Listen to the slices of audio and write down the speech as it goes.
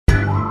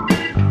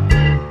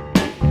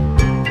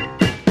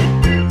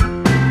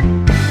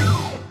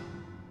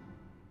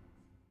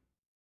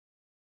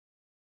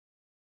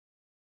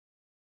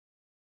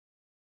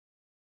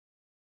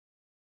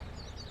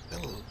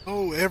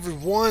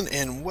everyone,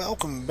 and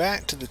welcome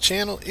back to the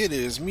channel. It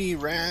is me,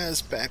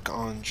 Raz, back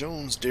on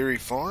Jones Dairy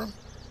Farm,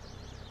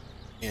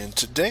 and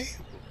today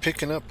we're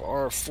picking up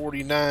our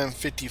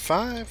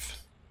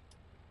 4955.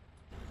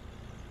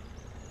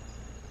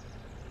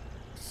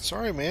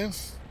 Sorry, man,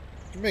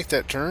 you make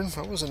that turn.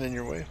 I wasn't in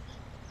your way.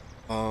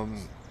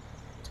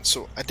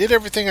 So I did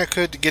everything I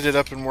could to get it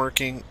up and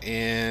working,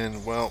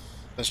 and well,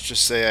 let's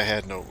just say I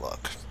had no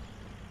luck.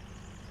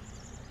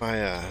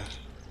 My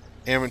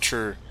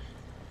amateur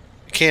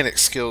mechanic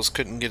skills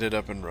couldn't get it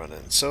up and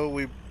running, so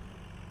we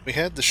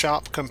had the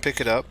shop come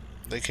pick it up.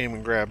 They came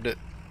and grabbed it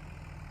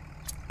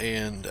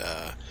and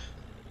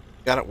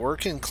got it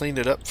working, cleaned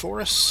it up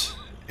for us,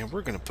 and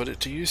we're going to put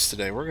it to use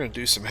today. We're going to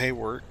do some hay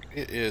work.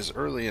 It is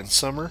early in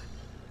summer,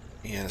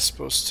 and it's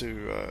supposed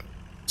to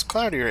it's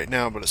cloudy right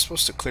now, but it's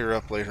supposed to clear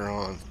up later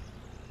on,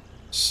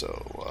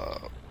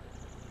 so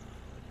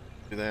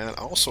do that.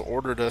 I also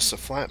ordered us a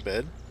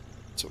flatbed.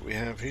 That's what we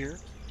have here.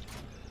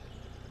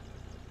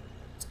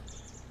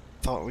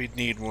 Thought we'd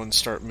need one to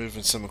start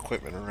moving some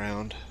equipment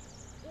around.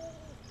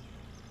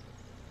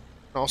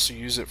 Also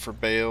use it for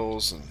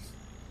bales and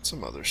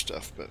some other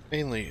stuff, but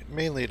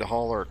mainly to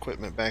haul our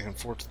equipment back and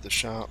forth to the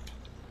shop.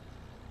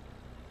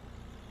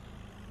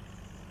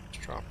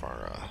 Let's drop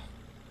our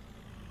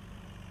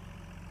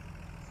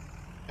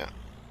yeah,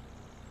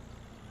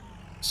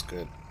 it's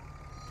good.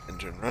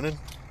 Engine running.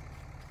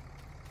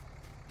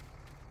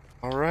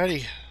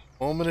 Alrighty,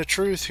 moment of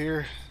truth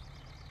here.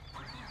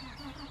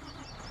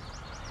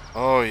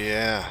 Oh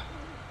yeah,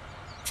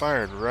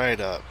 fired right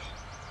up,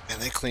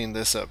 and they cleaned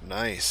this up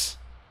nice.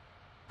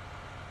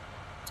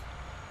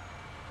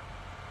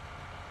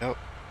 Yep,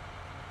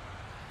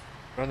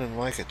 running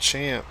like a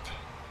champ.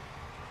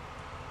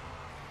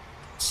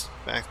 Let's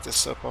back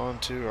this up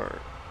onto our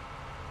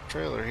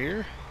trailer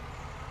here.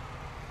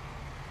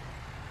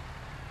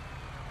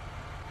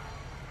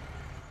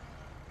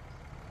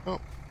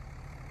 Oh,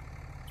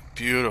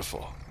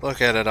 beautiful. Look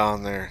at it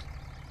on there.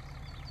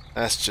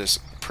 That's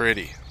just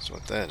pretty, is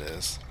what that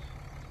is.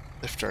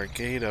 Lift our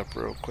gate up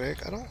real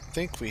quick. I don't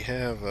think we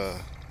have a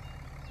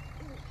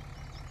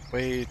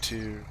way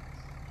to...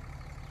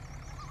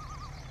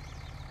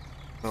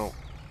 No.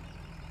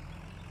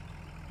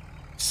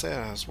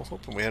 I was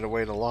hoping we had a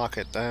way to lock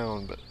it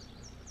down, but...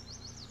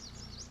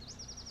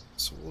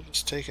 So we'll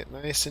just take it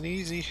nice and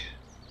easy.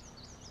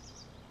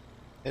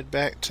 Head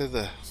back to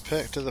the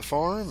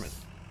farm and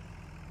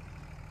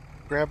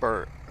grab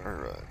our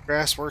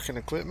grass working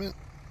equipment.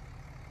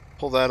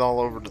 Pull that all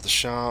over to the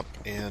shop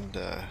and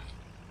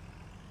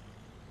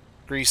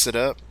grease it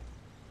up,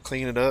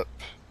 clean it up,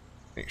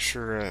 make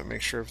sure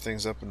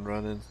everything's up and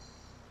running.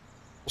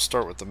 We'll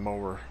start with the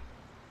mower,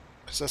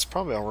 because that's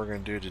probably all we're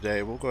going to do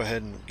today. We'll go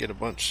ahead and get a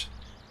bunch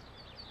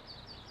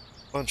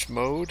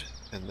mowed,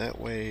 and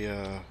that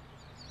way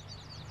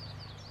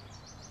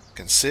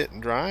can sit and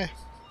dry.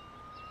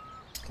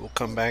 We'll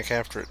come back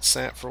after it's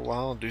sat for a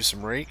while and do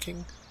some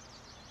raking,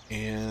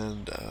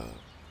 and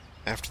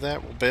after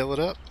that we'll bale it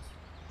up.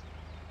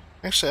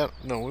 Actually,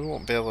 no, we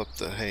won't bale up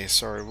the hay.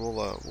 Sorry,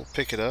 we'll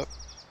pick it up.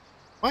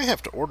 Might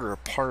have to order a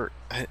part.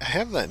 I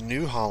have that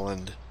New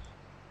Holland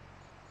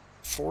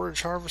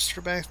forage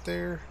harvester back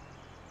there,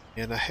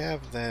 and I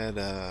have that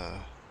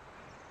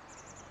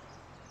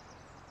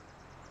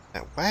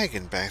that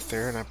wagon back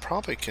there, and I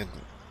probably can.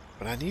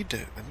 But I need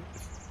to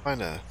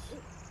find a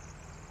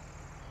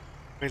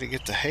way to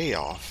get the hay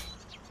off.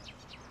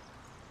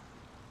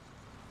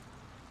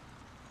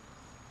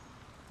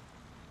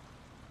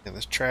 And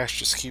this trash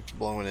just keeps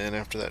blowing in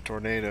after that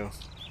tornado.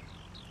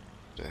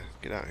 To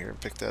get out here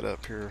and pick that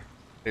up here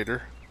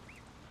later.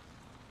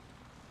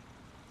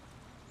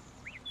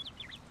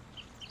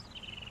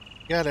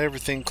 Got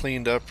everything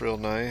cleaned up real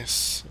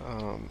nice.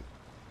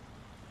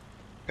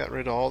 Got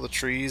rid of all the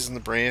trees and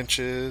the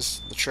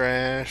branches, the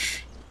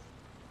trash.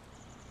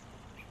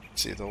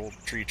 See the old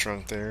tree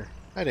trunk there.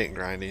 I didn't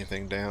grind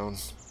anything down.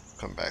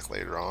 Come back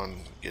later on,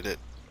 get it.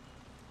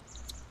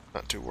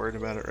 Not too worried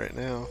about it right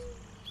now.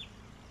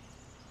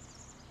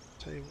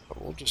 Tell you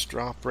what, we'll just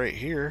drop right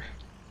here.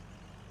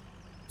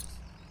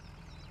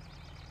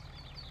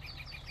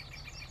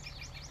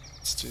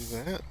 Let's do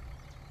that.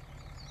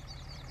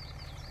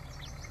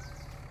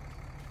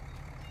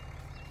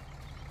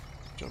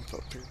 Jump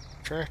up here,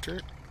 tractor,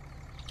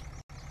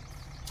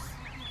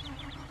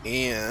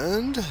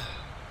 and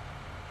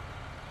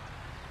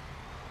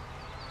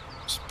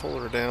just pull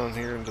her down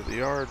here into the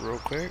yard real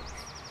quick.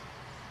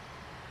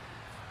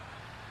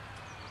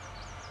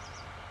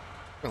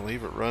 I'm gonna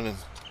leave it running.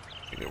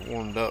 Get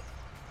warmed up.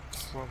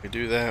 While we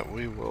do that,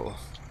 we will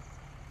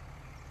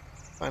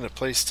find a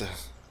place to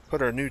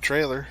put our new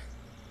trailer,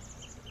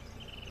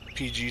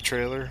 PG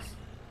trailer.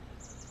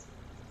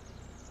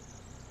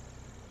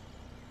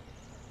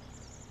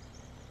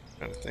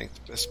 Trying to think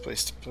the best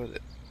place to put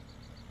it.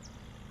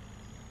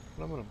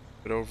 But I'm gonna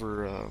put it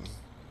over.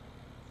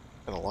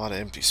 Got a lot of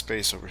empty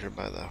space over here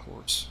by the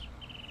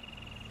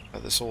by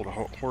this old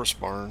horse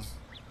barn.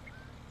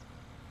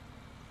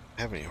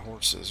 I don't have any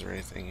horses or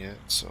anything yet,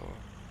 so.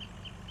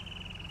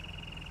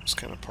 Just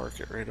kind of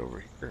park it right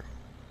over here.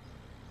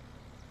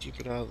 Keep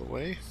it out of the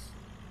way.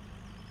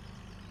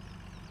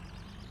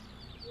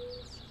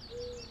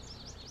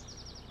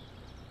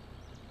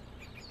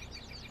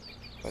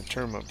 I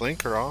turn my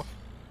blinker off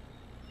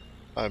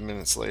 5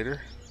 minutes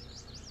later.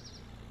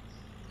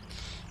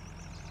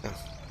 Yeah.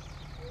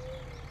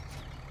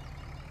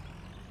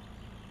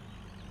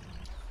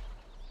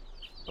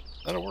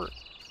 That'll work.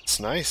 It's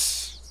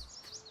nice.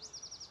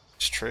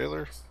 This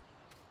trailer.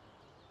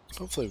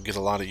 Hopefully we'll get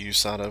a lot of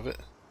use out of it.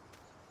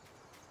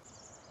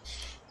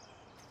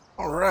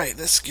 Alright,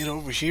 let's get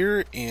over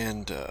here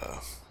and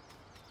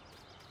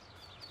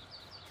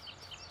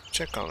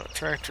check on a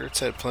tractor. It's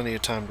had plenty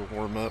of time to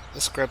warm up.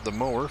 Let's grab the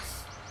mower.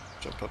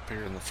 Jump up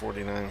here in the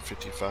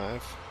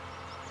 4955.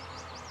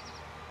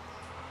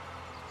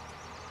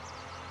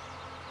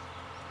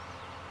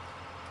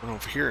 Run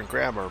over here and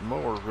grab our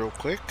mower real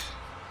quick.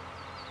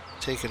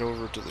 Take it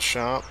over to the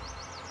shop.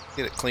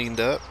 Get it cleaned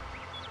up.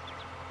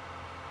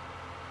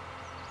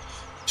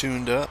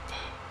 Tuned up.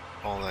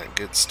 All that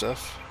good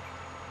stuff.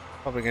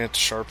 Probably gonna have to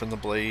sharpen the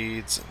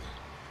blades and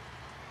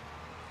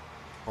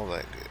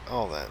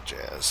all that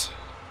jazz.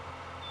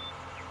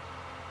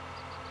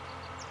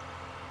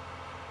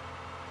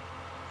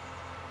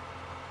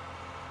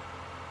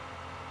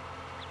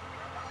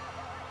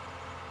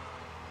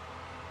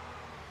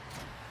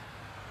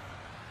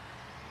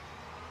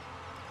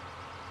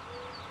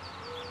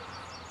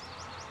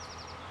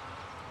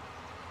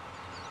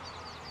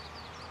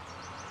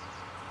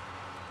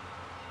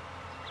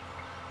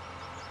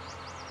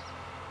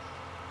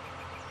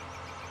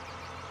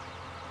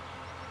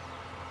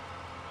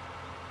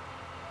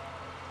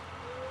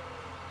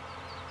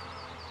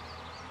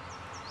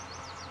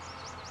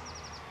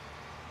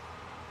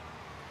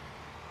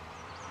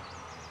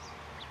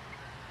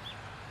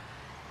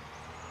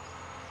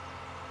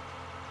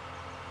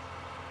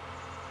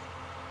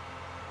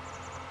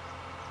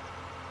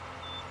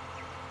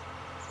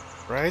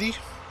 Righty,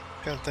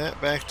 got that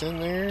backed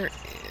in there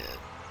and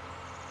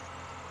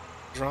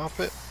drop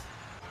it,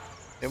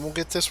 and we'll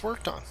get this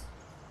worked on,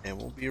 and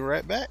we'll be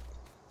right back.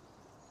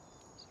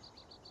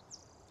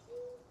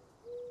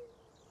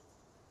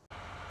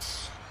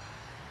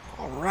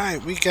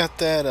 Alright, we got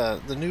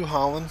that the New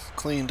Holland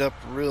cleaned up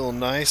real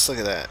nice. Look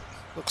at that,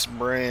 looks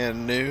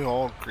brand new,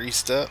 all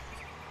greased up.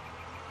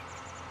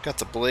 Got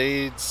the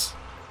blades,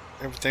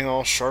 everything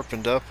all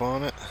sharpened up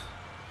on it.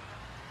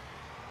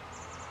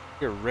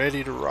 You're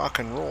ready to rock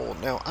and roll.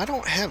 Now, I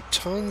don't have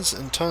tons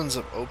and tons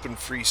of open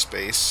free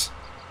space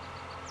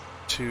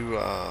to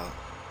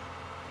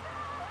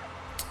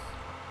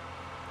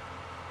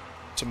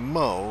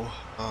mow.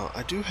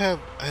 I do have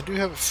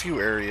a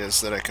few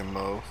areas that I can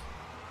mow.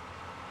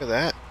 Look at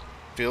that.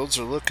 Fields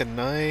are looking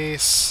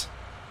nice.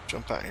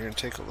 Jump out here and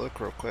take a look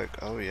real quick.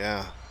 Oh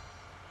yeah.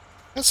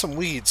 Got some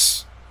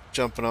weeds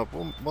jumping up.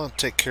 We'll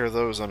take care of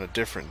those on a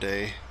different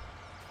day.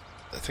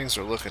 Things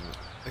are looking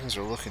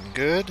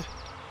good.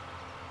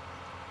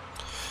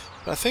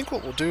 But I think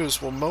what we'll do is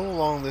we'll mow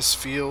along this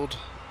field,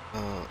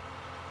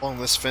 along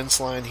this fence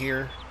line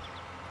here.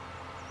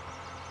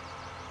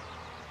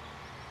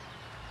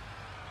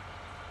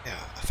 Yeah,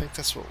 I think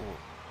that's what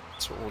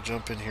we'll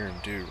jump in here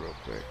and do real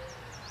quick.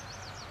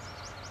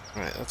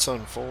 All right, let's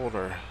unfold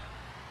our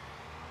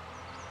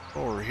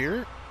over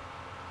here.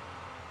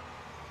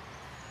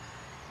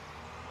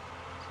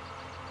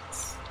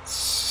 Let's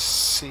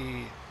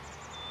see.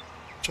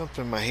 Jump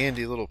in my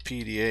handy little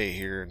PDA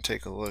here and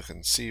take a look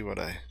and see what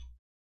I.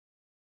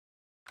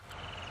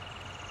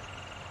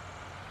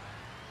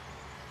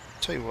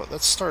 Tell you what,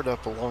 let's start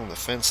up along the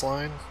fence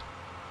line.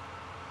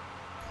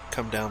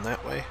 Come down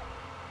that way.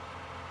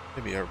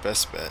 Maybe our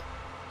best bet.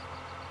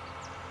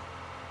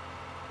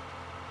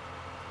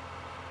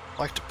 I'd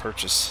like to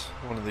purchase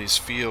one of these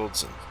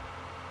fields and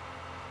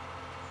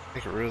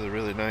make a really,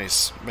 really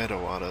nice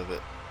meadow out of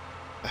it.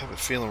 I have a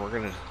feeling we're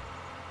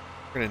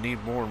gonna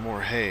need more and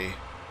more hay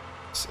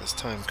as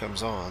time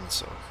comes on,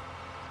 so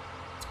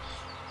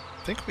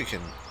I think we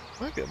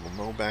might be able to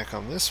mow back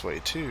on this way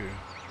too.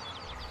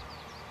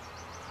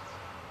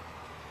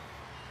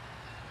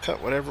 Cut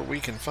whatever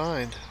we can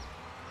find.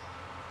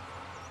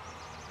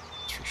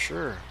 That's for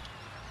sure.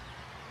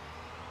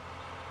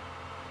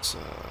 Let's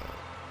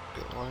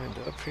get lined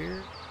up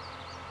here.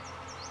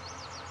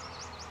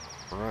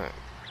 Alright.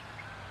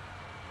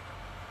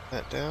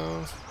 That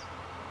down.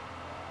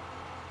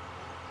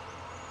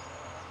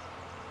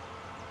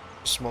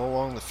 Just mow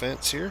along the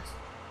fence here.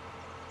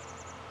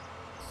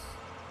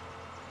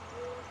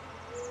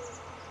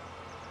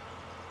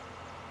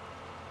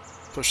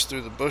 Push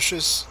through the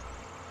bushes.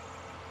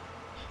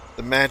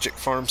 The magic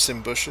farm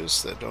sim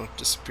bushes that don't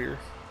disappear.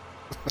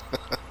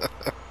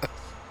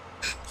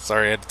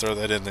 Sorry, I had to throw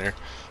that in there.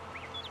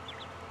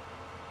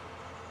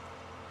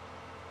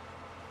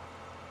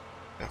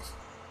 Yeah,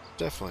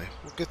 definitely.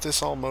 We'll get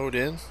this all mowed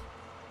in.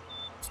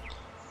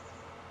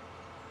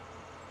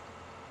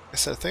 I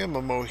said, I think I'm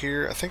gonna mow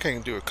here. I think I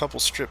can do a couple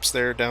strips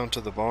there down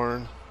to the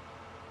barn.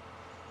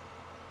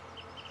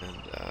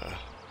 And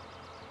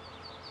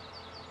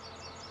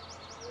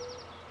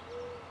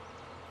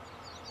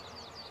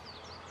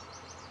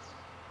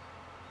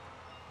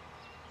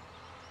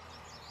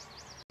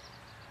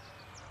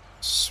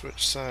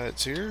Switch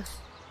sides here.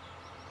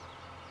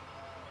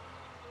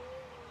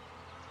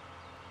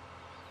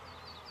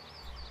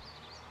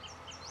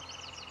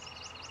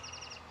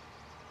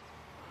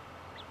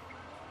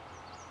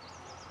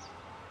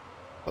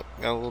 Oh,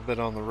 got a little bit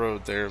on the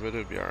road there, but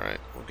it'll be alright.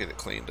 We'll get it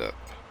cleaned up.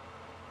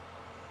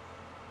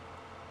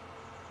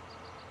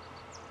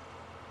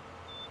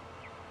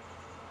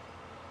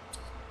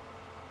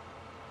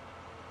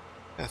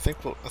 I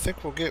think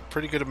we'll get a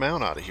pretty good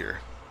amount out of here.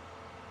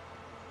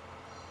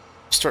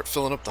 Start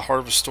filling up the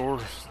harvest store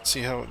and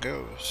see how it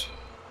goes.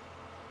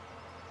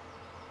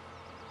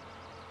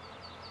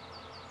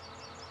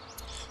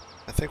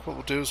 I think what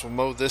we'll do is we'll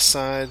mow this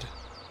side,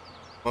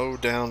 mow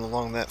down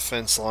along that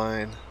fence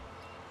line.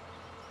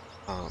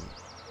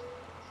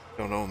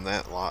 Don't own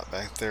that lot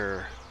back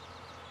there.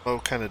 Mow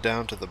kind of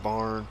down to the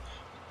barn.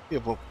 We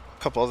have a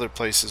couple other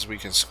places we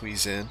can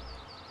squeeze in.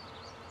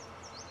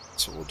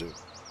 That's what we'll do.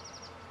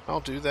 I'll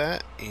do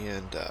that,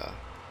 and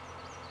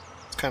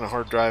it's kind of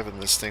hard driving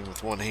this thing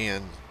with one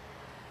hand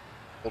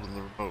holding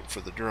the remote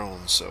for the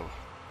drone, so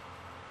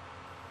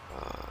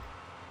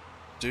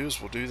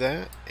we'll do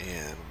that,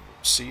 and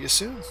we'll see you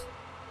soon.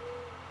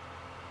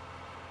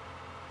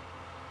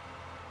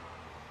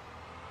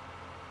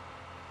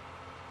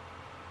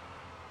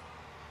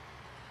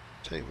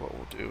 Tell you what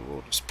we'll do,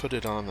 we'll just put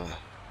it on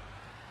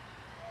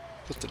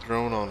put the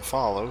drone on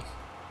follow.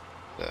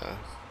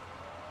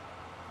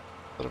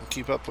 Let them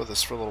keep up with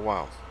us for a little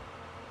while.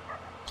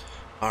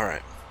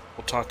 Alright,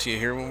 we'll talk to you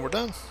here when we're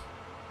done.